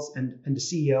calls and a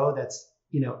CEO that's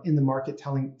in the market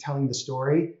telling the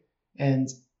story. And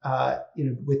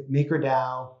with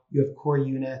MakerDAO, you have core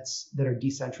units that are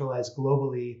decentralized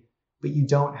globally, but you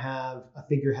don't have a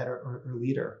figurehead or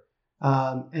leader.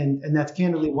 And that's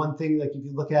candidly one thing. Like if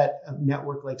you look at a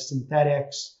network like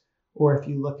Synthetics, or if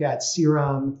you look at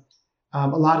Serum, a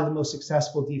lot of the most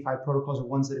successful DeFi protocols are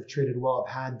ones that have traded well,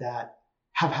 have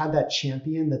had that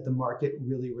champion that the market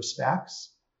really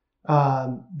respects,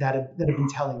 that have been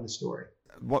telling the story.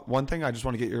 One thing I just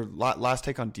want to get your last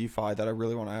take on DeFi that I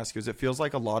really want to ask you is, it feels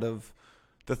like a lot of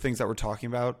the things that we're talking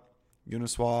about,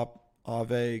 Uniswap,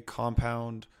 Aave,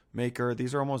 Compound, Maker,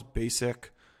 these are almost basic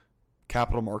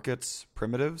capital markets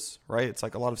primitives, right? It's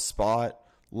like a lot of spot,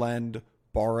 lend,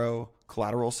 borrow,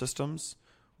 collateral systems.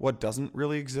 What doesn't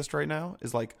really exist right now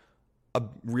is like a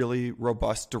really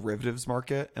robust derivatives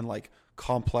market and like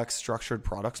complex structured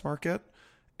products market.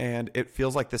 And it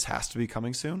feels like this has to be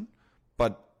coming soon,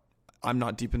 but I'm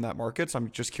not deep in that market. So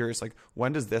I'm just curious, like,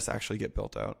 when does this actually get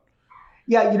built out?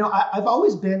 Yeah, I've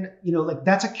always been, like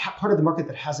that's a part of the market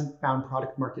that hasn't found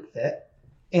product market fit.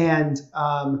 And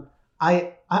I'm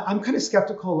kind of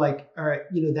skeptical, like, all right,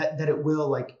 that it will,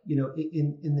 like,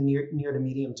 in the near to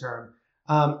medium term.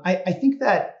 I think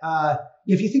that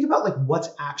if you think about like what's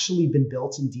actually been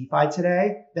built in DeFi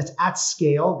today, that's at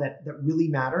scale, that really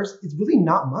matters. It's really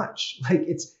not much. Like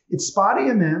it's spot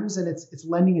AMMs and it's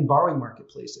lending and borrowing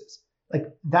marketplaces.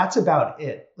 Like that's about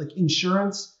it. Like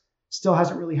insurance still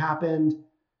hasn't really happened.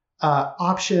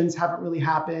 Options haven't really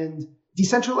happened.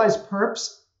 Decentralized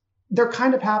perps, they're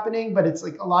kind of happening, but it's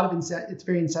like a lot of it's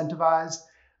very incentivized.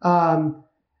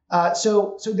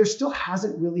 So there still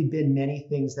hasn't really been many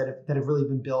things that have really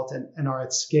been built and are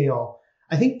at scale.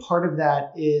 I think part of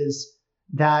that is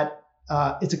that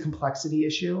it's a complexity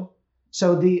issue.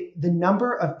 So the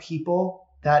number of people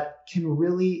that can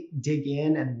really dig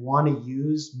in and want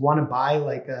to buy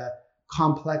like a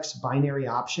complex binary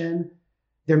option,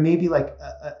 there may be like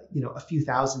a few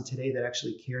thousand today that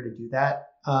actually care to do that.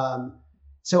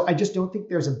 So I just don't think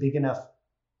there's a big enough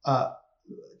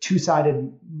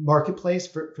two-sided marketplace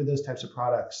for those types of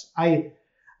products. I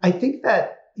think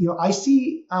that, I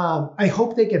see, I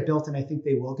hope they get built and I think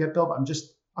they will get built. I'm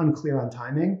just unclear on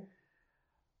timing.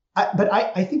 But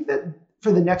I think that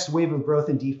for the next wave of growth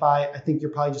in DeFi, I think you're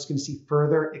probably just going to see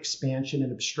further expansion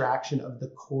and abstraction of the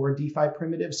core DeFi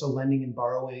primitive. So lending and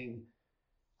borrowing,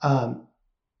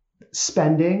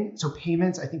 spending. So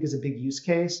payments, I think, is a big use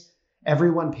case.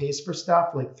 Everyone pays for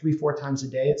stuff like 3-4 times a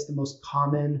day. It's the most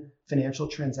common financial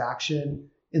transaction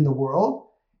in the world.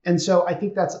 And so I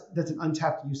think that's an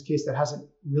untapped use case that hasn't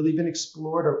really been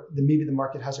explored, or maybe the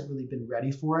market hasn't really been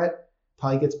ready for it.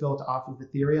 Probably gets built off of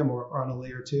Ethereum or on a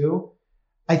layer 2.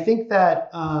 I think that,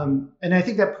 and I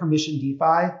think that permission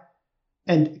DeFi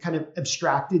and kind of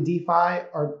abstracted DeFi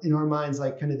are in our minds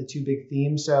like kind of the two big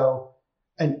themes. So,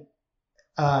 and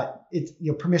it's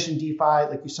permission DeFi,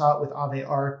 like you saw it with Aave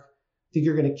Arc. I think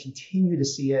you're going to continue to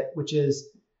see it, which is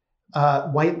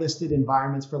whitelisted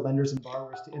environments for lenders and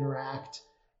borrowers to interact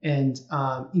and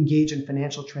engage in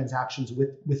financial transactions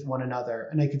with one another.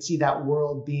 And I could see that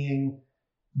world being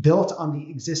built on the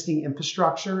existing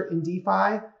infrastructure in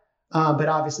DeFi, but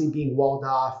obviously being walled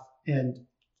off and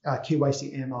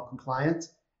KYC AML compliant.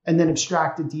 And then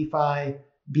abstracted DeFi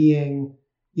being,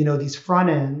 these front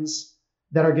ends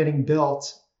that are getting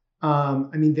built. There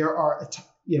are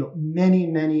many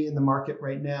in the market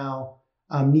right now,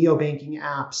 neobanking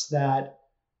apps that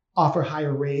offer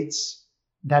higher rates,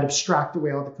 that abstract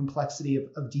away all the complexity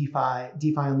of DeFi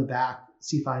on the back,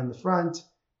 CeFi on the front,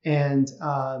 and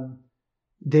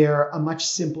they're a much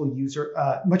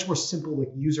more simple like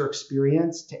user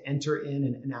experience to enter in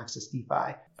and access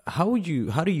DeFi. How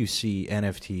do you see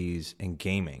NFTs and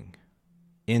gaming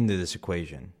into this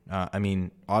equation?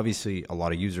 Obviously a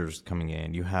lot of users coming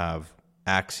in. You have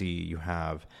Axie, you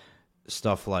have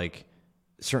stuff like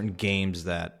certain games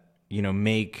that,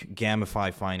 make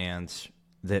gamify finance,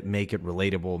 that make it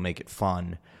relatable, make it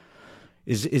fun.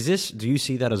 Is this, do you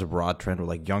see that as a broad trend, or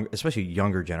like especially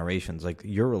younger generations, like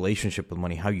your relationship with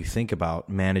money, how you think about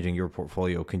managing your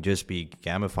portfolio can just be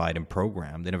gamified and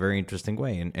programmed in a very interesting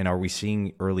way? And are we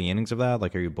seeing early innings of that?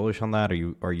 Like, are you bullish on that?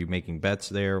 Are you making bets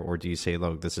there? Or do you say,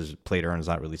 look, this is play to earn, is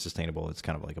not really sustainable. It's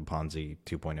kind of like a Ponzi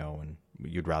 2.0 and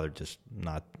you'd rather just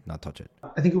not touch it?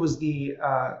 I think it was the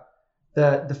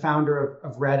founder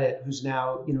of Reddit, who's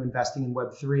now, investing in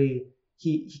Web3.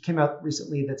 He came out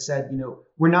recently that said,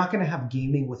 we're not going to have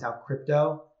gaming without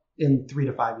crypto in 3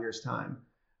 to 5 years time.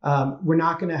 We're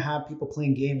not going to have people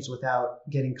playing games without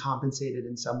getting compensated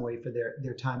in some way for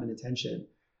their time and attention.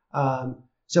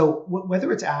 So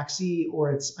whether it's Axie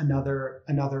or it's another,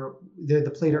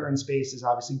 the play to earn space is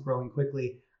obviously growing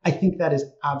quickly. I think that is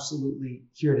absolutely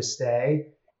here to stay.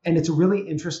 And it's a really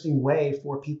interesting way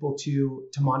for people to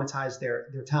monetize their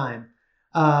time.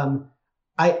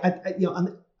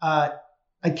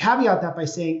 I caveat that by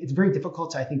saying it's very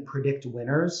difficult to, I think, predict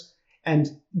winners, and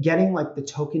getting like the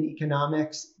token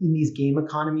economics in these game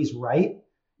economies right.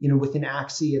 Within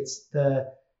Axie, it's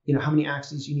the, how many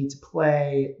Axies you need to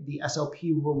play, the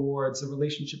SLP rewards, the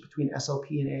relationship between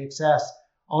SLP and AXS.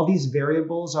 All these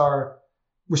variables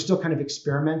we're still kind of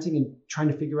experimenting and trying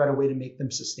to figure out a way to make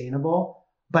them sustainable.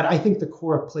 But I think the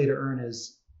core of play to earn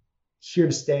is here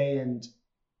to stay and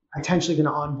potentially going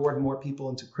to onboard more people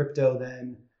into crypto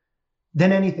than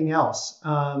than anything else.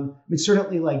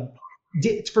 Certainly like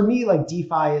for me, like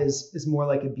DeFi is more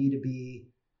like a B2B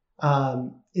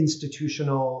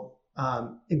institutional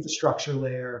infrastructure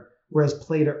layer, whereas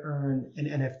play to earn and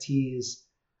NFTs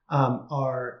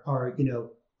are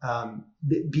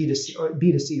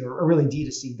B2C or really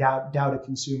D2C, DAO to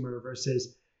consumer,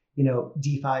 versus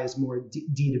DeFi is more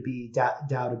D2B,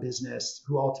 DAO to business,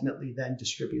 who ultimately then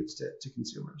distributes to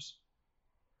consumers.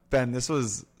 Ben, this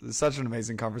was such an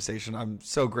amazing conversation. I'm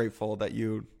so grateful that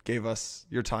you gave us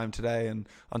your time today, and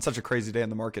on such a crazy day in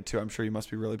the market too. I'm sure you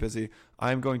must be really busy.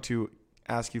 I'm going to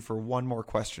ask you for one more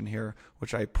question here,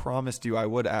 which I promised you I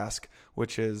would ask,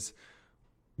 which is,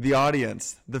 the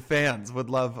audience, the fans, would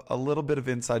love a little bit of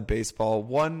inside baseball.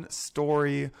 One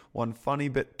story, one funny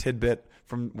tidbit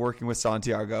from working with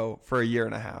Santiago for a year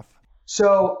and a half.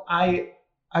 So I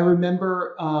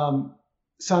remember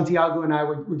Santiago and I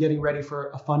were getting ready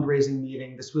for a fundraising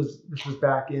meeting. This was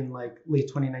back in like late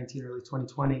 2019, early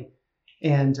 2020,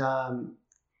 and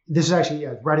this is actually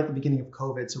right at the beginning of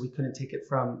COVID, so we couldn't take it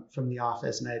from the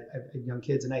office. And I had young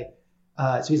kids, and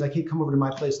so he's like, "Hey, come over to my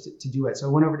place to do it." So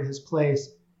I went over to his place,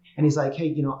 and he's like,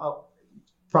 "Hey,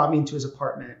 brought me into his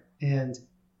apartment," and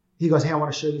he goes, "Hey, I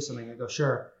want to show you something." I go,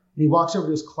 "Sure." And he walks over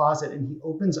to his closet, and he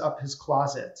opens up his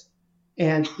closet,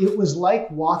 and it was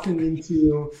like walking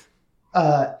into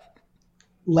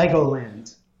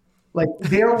Legoland. Like,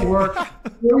 there were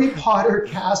Harry Potter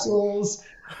castles.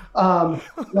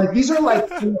 Like, these are like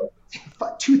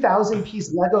 2,000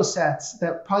 piece Lego sets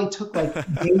that probably took like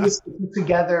days to put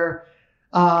together.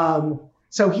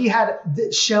 So he had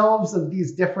shelves of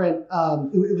these different.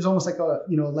 It was almost like a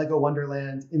Lego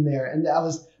Wonderland in there, and I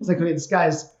was like, okay, this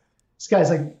guy's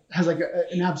like has like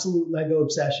an absolute Lego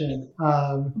obsession.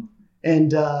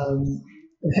 And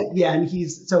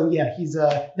he's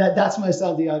that's my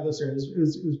Santiago story. It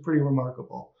was pretty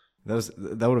remarkable.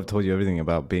 That would have told you everything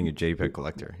about being a JPEG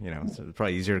collector. So it's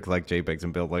probably easier to collect JPEGs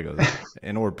than build Legos.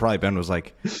 Or probably Ben was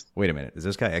like, "Wait a minute, is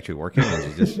this guy actually working, or is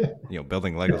he just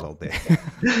building Legos all day?"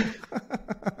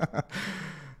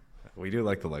 We do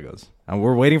like the Legos, and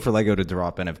we're waiting for Lego to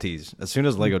drop NFTs. As soon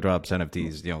as Lego drops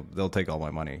NFTs, they'll take all my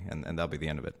money, and that'll be the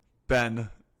end of it. Ben,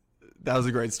 that was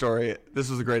a great story. This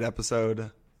was a great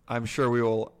episode. I'm sure we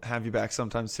will have you back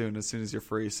sometime soon as you're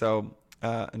free. So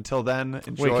until then,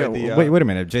 enjoy wait a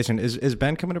minute, Jason. Is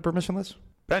Ben coming to Permissionless?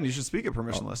 Ben, you should speak at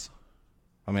Permissionless.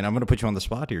 I mean, I'm going to put you on the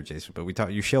spot here, Jason.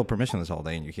 But you shield Permissionless all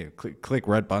day, and you can't click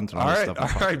red buttons and all this stuff.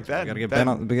 All right, Ben. We got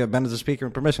to get Ben as a speaker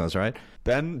in Permissionless, all right?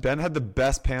 Ben had the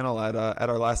best panel at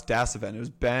our last DAS event. It was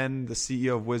Ben, the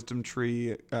CEO of Wisdom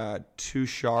Tree,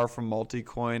 Tushar from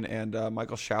Multicoin, and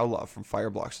Michael Shaula from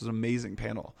Fireblocks. It was an amazing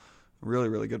panel. Really,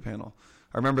 really good panel.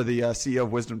 I remember the CEO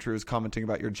of Wisdom Tree was commenting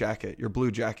about your jacket, your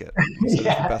blue jacket. He said it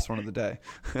was the best one of the day.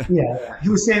 Yeah. He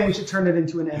was saying we should turn it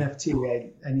into an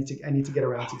NFT. I need to get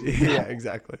around to do that. Yeah,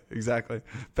 exactly.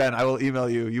 Ben, I will email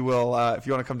you. You will, if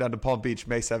you want to come down to Palm Beach,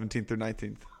 May 17th through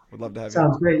 19th. Would love to have you.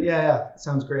 Sounds great. Yeah.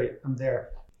 Sounds great. I'm there.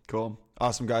 Cool.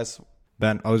 Awesome, guys.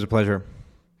 Ben, always a pleasure.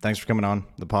 Thanks for coming on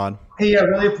the pod. Hey, I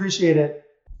really appreciate it.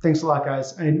 Thanks a lot,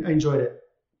 guys. I enjoyed it.